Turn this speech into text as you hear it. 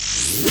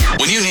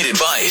When you need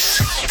advice,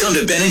 come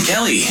to Ben and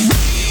Kelly.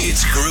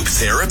 It's group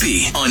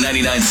therapy on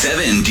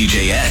 99.7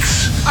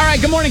 DJX. All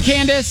right, good morning,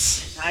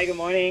 Candice. Hi, good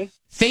morning.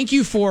 Thank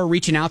you for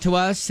reaching out to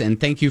us, and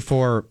thank you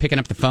for picking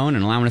up the phone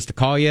and allowing us to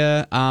call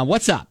you.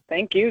 What's up?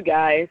 Thank you,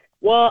 guys.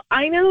 Well,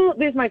 I know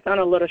this might sound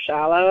a little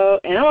shallow,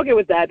 and I'm okay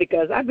with that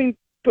because I've been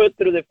put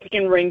through the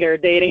freaking ringer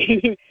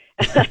dating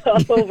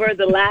over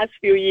the last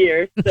few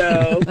years.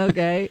 So,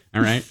 okay.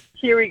 All right.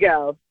 Here we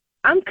go.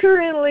 I'm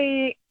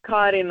currently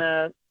caught in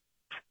a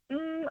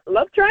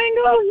love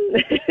triangle.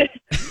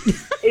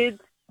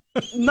 It's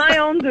my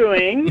own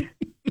doing.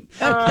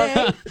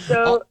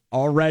 So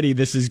already,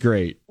 this is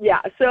great.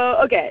 Yeah.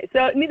 So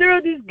neither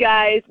of these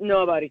guys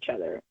know about each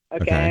other.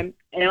 Okay.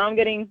 And I'm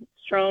getting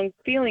strong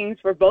feelings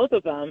for both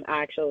of them,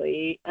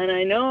 actually. And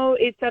I know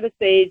it's at a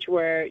stage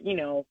where,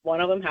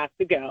 one of them has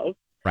to go.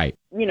 Right.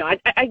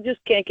 I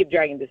just can't keep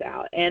dragging this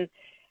out. And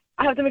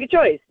I have to make a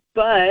choice.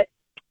 But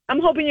I'm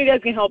hoping you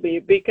guys can help me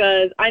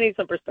because I need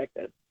some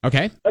perspective.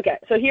 Okay. Okay.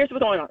 So here's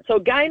what's going on. So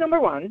guy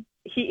number one,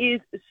 he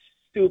is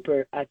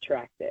super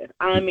attractive.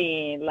 I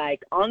mean,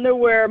 like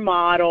underwear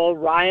model,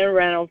 Ryan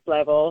Reynolds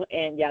level.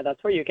 And yeah, that's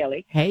for you,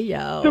 Kelly. Hey,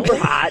 yo. Super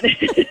hot.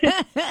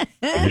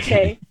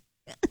 Okay.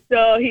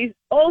 So he's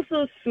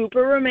also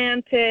super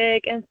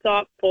romantic and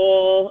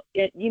thoughtful,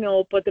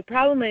 but the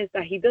problem is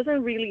that he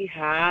doesn't really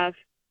have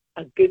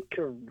a good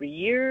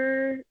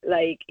career.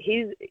 Like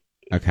he's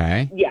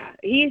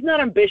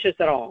not ambitious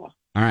at all.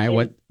 All right.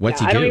 And, what's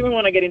he do? I don't even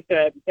want to get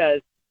into it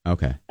because I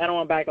don't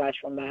want backlash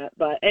from that.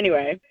 But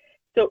anyway,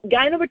 so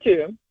guy number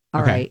two.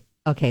 All right.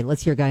 Okay,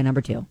 let's hear guy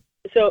number two.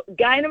 So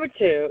guy number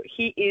two,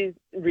 he is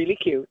really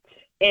cute.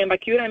 And by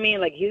cute, I mean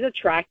like he's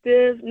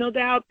attractive, no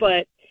doubt,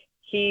 but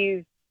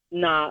he's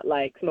not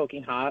like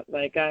smoking hot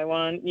like I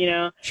want,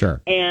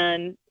 Sure.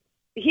 And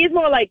he's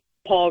more like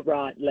Paul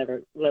Rudd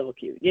level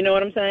cute. You know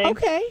what I'm saying?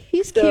 Okay,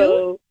 he's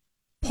cute.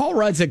 Paul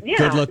Rudd's a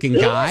good-looking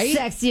guy.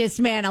 Sexiest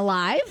man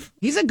alive.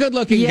 He's a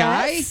good-looking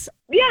guy.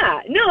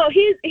 Yeah. No,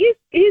 he's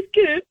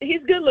cute.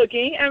 He's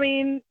good-looking. I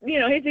mean,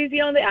 he's easy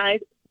on the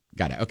eyes.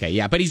 Got it. Okay,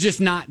 yeah, but he's just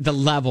not the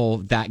level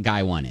that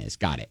guy one is.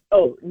 Got it.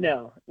 Oh,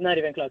 no, not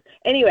even close.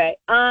 Anyway,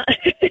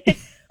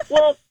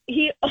 well,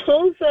 he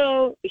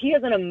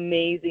has an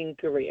amazing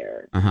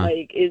career.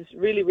 Like, it's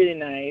really, really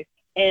nice.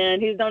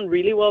 And he's done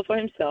really well for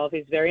himself.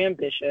 He's very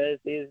ambitious.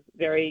 He's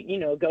very,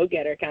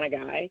 go-getter kind of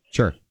guy.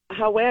 Sure.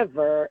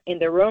 However, in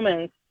the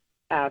romance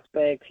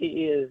aspect,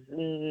 he is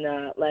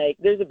not, like,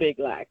 there's a big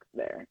lack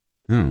there.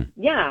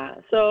 Yeah,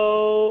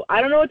 so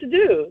I don't know what to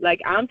do.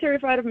 Like, I'm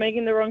terrified of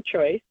making the wrong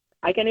choice.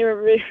 I can't even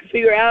really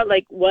figure out,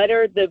 like, what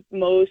are the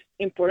most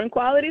important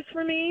qualities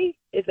for me,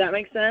 if that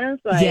makes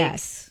sense. Like,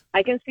 yes.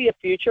 I can see a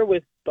future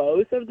with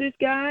both of these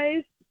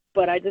guys,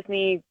 but I just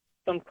need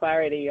some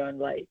clarity on,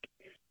 like,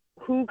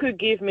 who could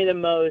give me the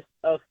most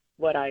of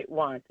what I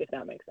want, if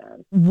that makes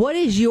sense. What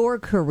is your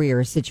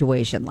career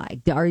situation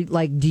like?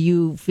 Do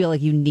you feel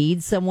like you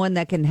need someone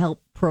that can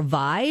help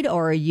provide,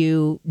 or are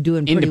you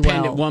doing pretty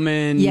independent well?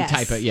 woman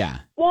type of,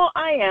 yeah. Well,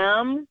 I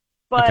am,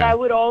 but I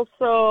would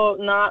also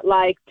not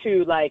like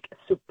to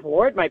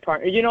support my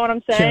partner. You know what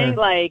I'm saying? Sure.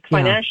 Like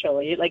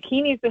financially, like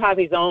he needs to have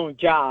his own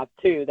job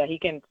too, that he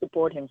can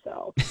support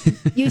himself.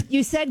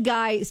 You said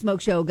guy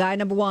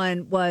number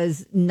one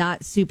was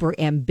not super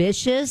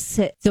ambitious,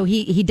 so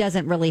he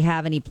doesn't really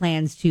have any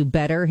plans to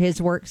better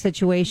his work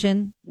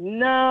situation.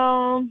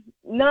 No,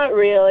 not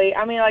really.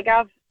 I mean, like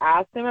I've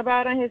asked him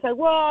about it, and he's like,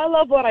 "Well, I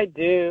love what I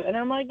do," and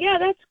I'm like, "Yeah,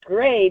 that's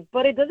great,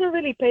 but it doesn't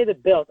really pay the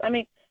bills." I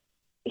mean,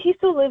 he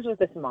still lives with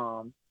his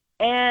mom.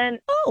 And,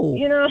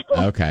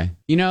 Okay.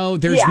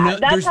 There's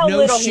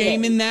no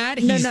shame in that.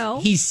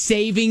 He's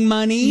saving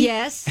money.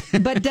 Yes.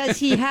 But does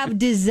he have a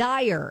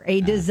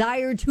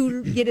desire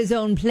to get his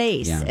own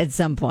place at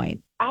some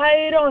point?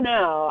 I don't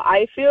know.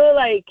 I feel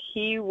like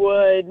he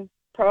would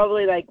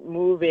probably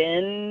move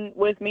in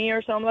with me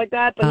or something like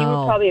that. But he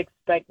would probably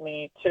expect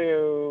me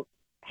to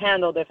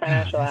handle the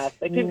financial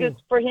aspect. Because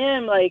for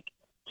him,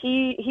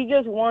 he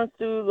just wants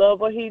to love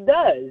what he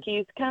does.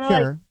 He's kind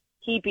of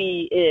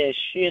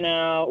hippie-ish,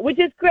 which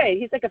is great.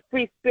 He's like a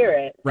free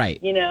spirit, right?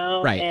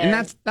 Right,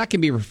 and that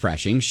can be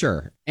refreshing,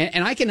 sure.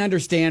 And I can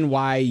understand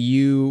why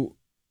you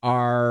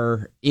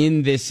are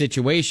in this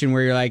situation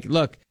where you're like,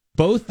 look,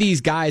 both these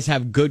guys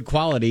have good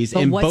qualities,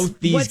 and both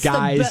these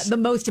guys the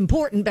most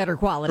important better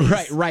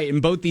qualities, right,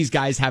 and both these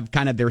guys have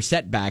kind of their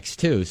setbacks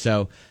too.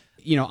 So,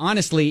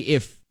 honestly,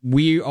 if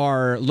we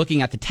are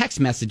looking at the text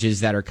messages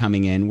that are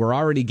coming in, we're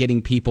already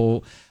getting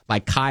people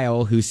like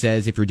Kyle who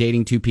says if you're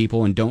dating two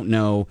people and don't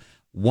know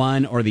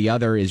one or the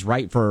other is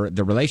right for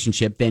the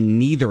relationship, then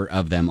neither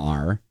of them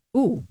are.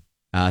 Ooh.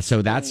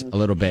 So that's a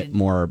little bit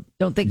more.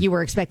 Don't think you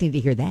were expecting to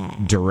hear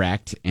that.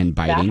 Direct and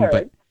biting.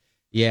 But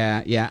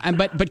yeah.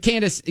 But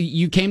Candice,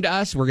 you came to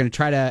us. We're going to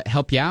try to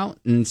help you out.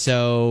 And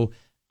so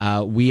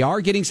we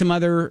are getting some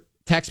other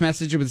text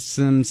messages with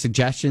some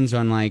suggestions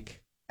on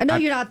I know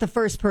you're not the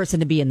first person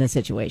to be in this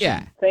situation.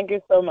 Yeah. Thank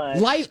you so much.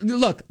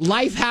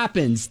 Life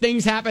happens.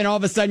 Things happen. All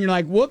of a sudden, you're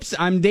like, whoops,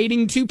 I'm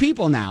dating two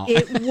people now.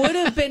 It would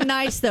have been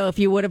nice, though, if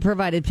you would have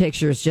provided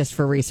pictures just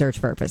for research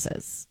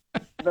purposes.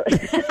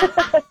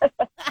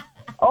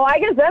 Oh, I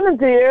can send them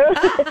to you.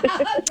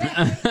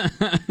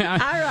 All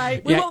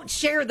right. We won't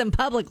share them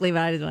publicly, but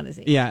I just want to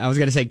see. Yeah, I was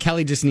going to say,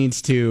 Kelly just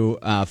needs to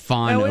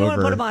fawn over. We want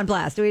to put them on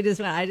blast. I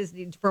just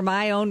need, for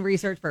my own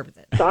research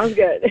purposes. Sounds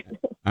good.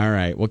 All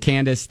right. Well,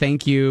 Candice,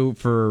 thank you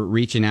for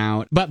reaching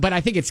out. But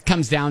I think it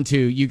comes down to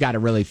you got to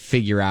really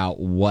figure out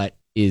what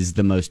is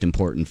the most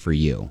important for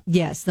you.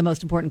 Yes, the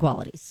most important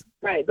qualities.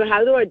 Right, but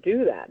how do I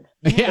do that?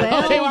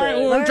 Yeah, okay, all right.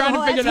 We're trying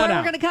to figure that out. That's why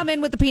we're going to come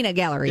in with the peanut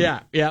gallery.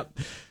 Yeah, yep.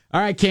 All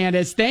right,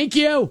 Candice, thank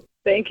you.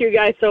 Thank you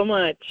guys so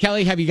much.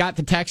 Kelly, have you got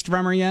the text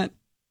from her yet?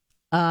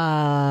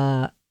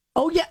 Oh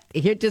yeah,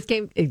 it just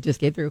came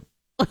through.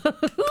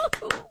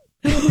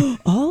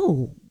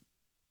 Oh,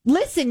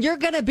 listen, you're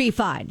gonna be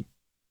fine.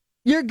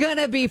 You're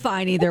gonna be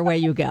fine either way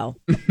you go.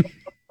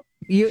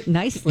 You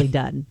nicely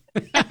done.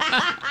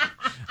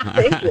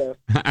 Thank you.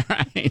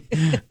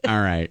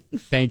 All right.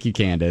 Thank you,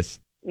 Candice.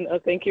 No,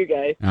 thank you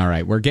guys. All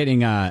right, we're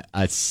getting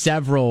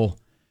several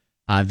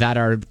that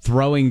are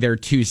throwing their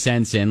 2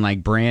 cents in,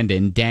 like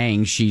Brandon.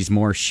 Dang, she's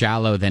more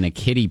shallow than a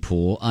kiddie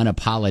pool,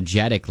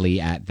 unapologetically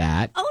at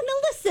that. Oh, no,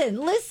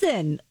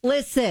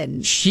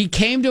 listen. She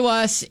came to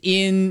us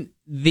in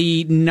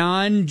the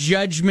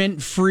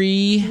non-judgment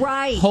free,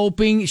 right?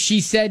 Hoping,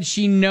 she said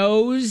she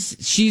knows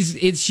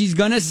she's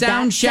going to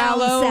sound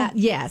shallow.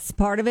 Yes,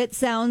 part of it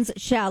sounds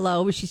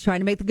shallow. She's trying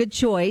to make the good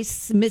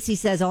choice. Missy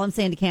says, all I'm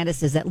saying to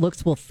Candice is that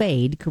looks will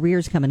fade,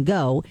 careers come and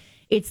go.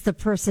 It's the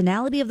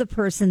personality of the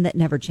person that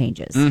never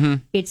changes. Mm-hmm.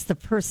 It's the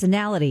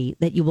personality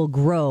that you will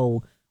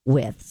grow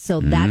with.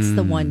 So that's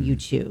the one you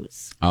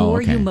choose. Who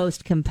are you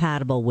most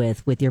compatible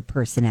with your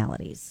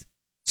personalities?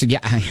 So,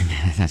 yeah,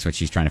 that's what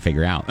she's trying to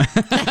figure out.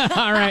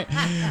 All right.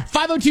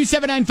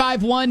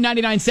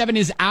 502-795-1997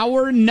 is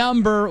our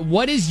number.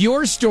 What is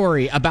your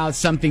story about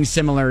something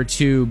similar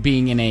to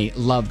being in a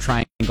love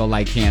triangle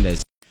like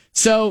Candice?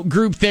 So,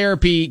 group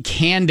therapy,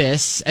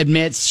 Candice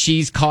admits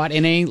she's caught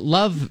in a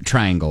love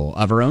triangle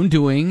of her own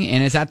doing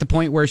and is at the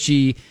point where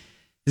she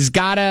has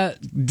got to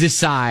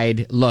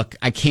decide, look,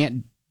 I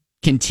can't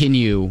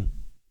continue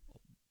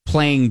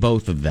playing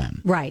both of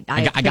them. Right.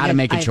 I got to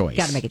make a choice.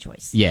 Got to make a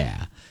choice.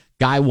 Yeah.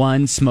 Guy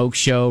 1, smoke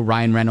show,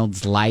 Ryan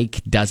Reynolds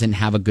doesn't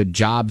have a good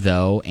job,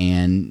 though,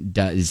 and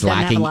is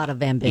lacking have a lot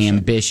of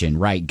ambition.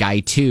 Right.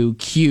 Guy 2,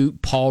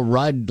 cute, Paul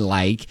Rudd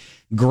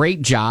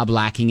great job,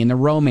 lacking in the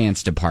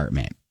romance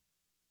department.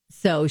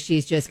 So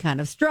she's just kind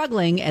of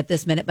struggling at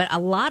this minute, but a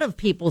lot of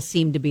people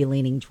seem to be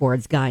leaning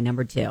towards guy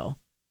number 2.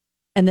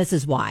 And this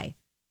is why.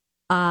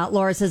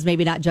 Laura says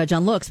maybe not judge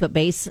on looks, but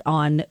based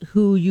on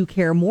who you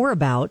care more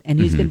about and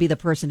who's going to be the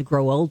person to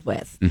grow old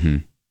with. Mm-hmm.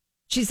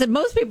 She said,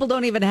 most people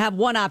don't even have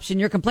one option.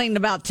 You're complaining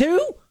about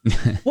 2?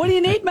 What do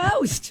you need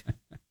most?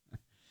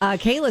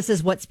 Kayla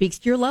says, what speaks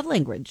to your love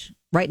language?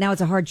 Right now,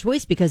 it's a hard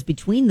choice because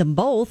between them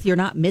both, you're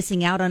not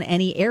missing out on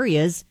any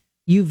areas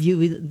you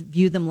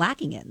view them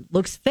lacking in.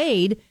 Looks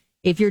fade.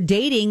 If you're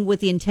dating with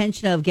the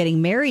intention of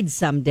getting married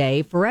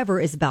someday, forever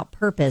is about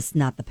purpose,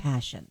 not the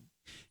passion.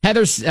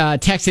 Heather's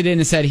texted in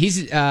and said,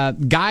 he's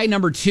guy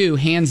number 2,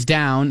 hands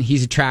down.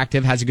 He's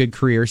attractive, has a good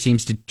career,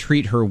 seems to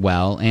treat her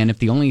well. And if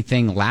the only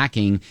thing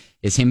lacking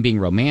is him being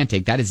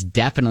romantic, that is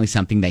definitely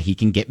something that he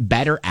can get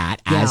better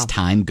at as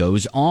time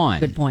goes on.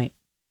 Good point.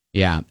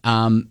 Yeah.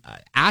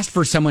 Asked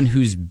for someone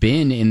who's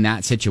been in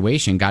that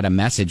situation, got a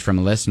message from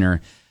a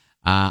listener.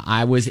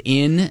 I was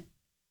in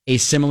a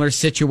similar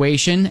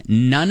situation.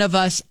 None of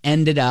us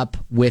ended up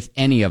with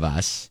any of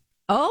us.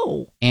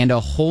 Oh. And a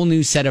whole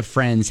new set of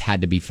friends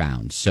had to be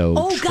found.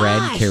 So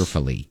tread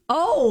carefully.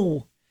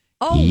 Oh,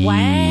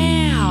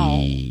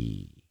 wow.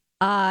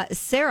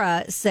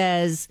 Sarah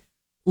says,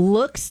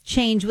 looks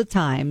change with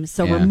time,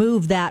 so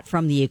remove that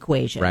from the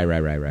equation.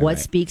 Right. What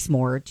speaks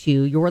more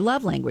to your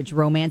love language?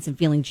 Romance and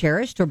feeling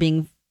cherished, or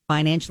being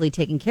financially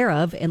taken care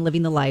of and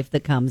living the life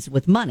that comes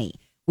with money?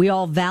 We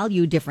all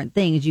value different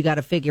things. You got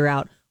to figure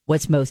out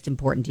what's most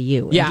important to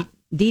you. Yeah.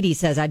 Dee Dee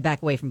says, I'd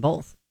back away from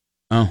both.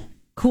 Oh.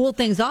 Cool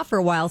things off for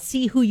a while.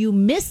 See who you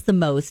miss the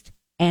most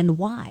and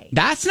why.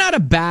 That's not a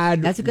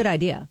bad... That's a good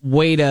idea.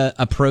 ...way to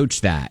approach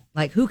that.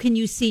 Like, who can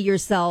you see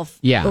yourself...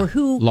 or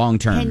who long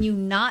term can you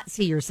not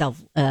see yourself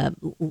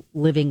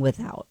living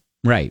without?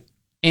 Right.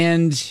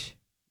 And,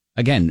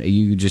 again,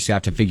 you just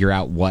have to figure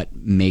out what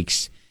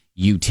makes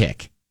you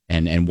tick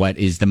and what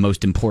is the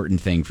most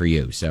important thing for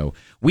you. So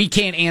we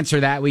can't answer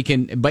that.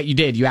 But you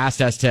did. You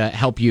asked us to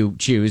help you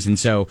choose. And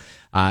so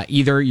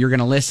either you're going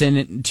to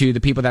listen to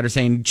the people that are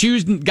saying,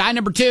 choose guy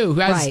number 2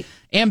 who has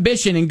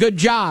ambition and good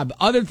job.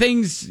 Other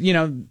things,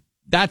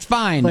 that's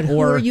fine. But who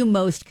are you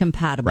most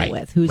compatible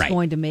with? Who's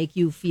going to make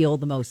you feel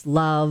the most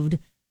loved?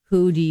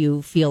 Who do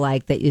you feel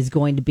like that is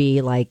going to be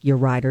like your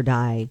ride or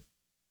die,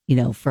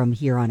 from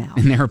here on out?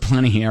 And there are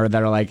plenty here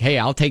that are like, hey,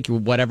 I'll take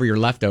whatever your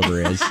leftover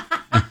is.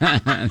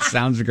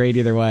 Sounds great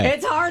either way.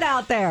 It's hard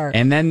out there.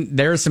 And then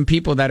there are some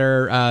people that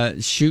are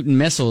shooting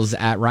missiles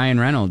at Ryan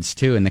Reynolds,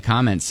 too, in the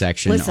comments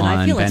section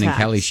on Ben and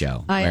Kelly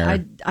Show.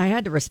 I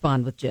had to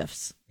respond with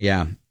GIFs.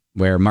 Yeah,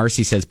 where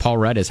Marcy says Paul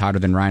Rudd is hotter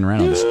than Ryan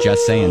Reynolds.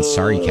 Just saying.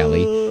 Sorry,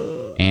 Kelly.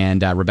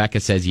 And Rebecca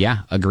says,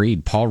 yeah,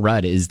 agreed. Paul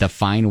Rudd is the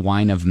fine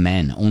wine of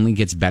men. Only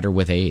gets better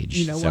with age.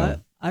 You know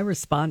what? I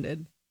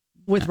responded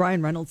with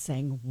Ryan Reynolds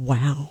saying,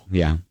 wow.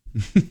 Yeah.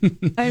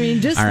 I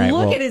mean, just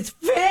look at his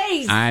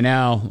face. I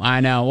know.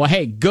 Well,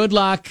 hey, good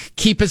luck.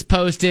 Keep us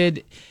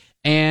posted.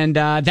 And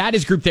that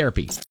is Group Therapy.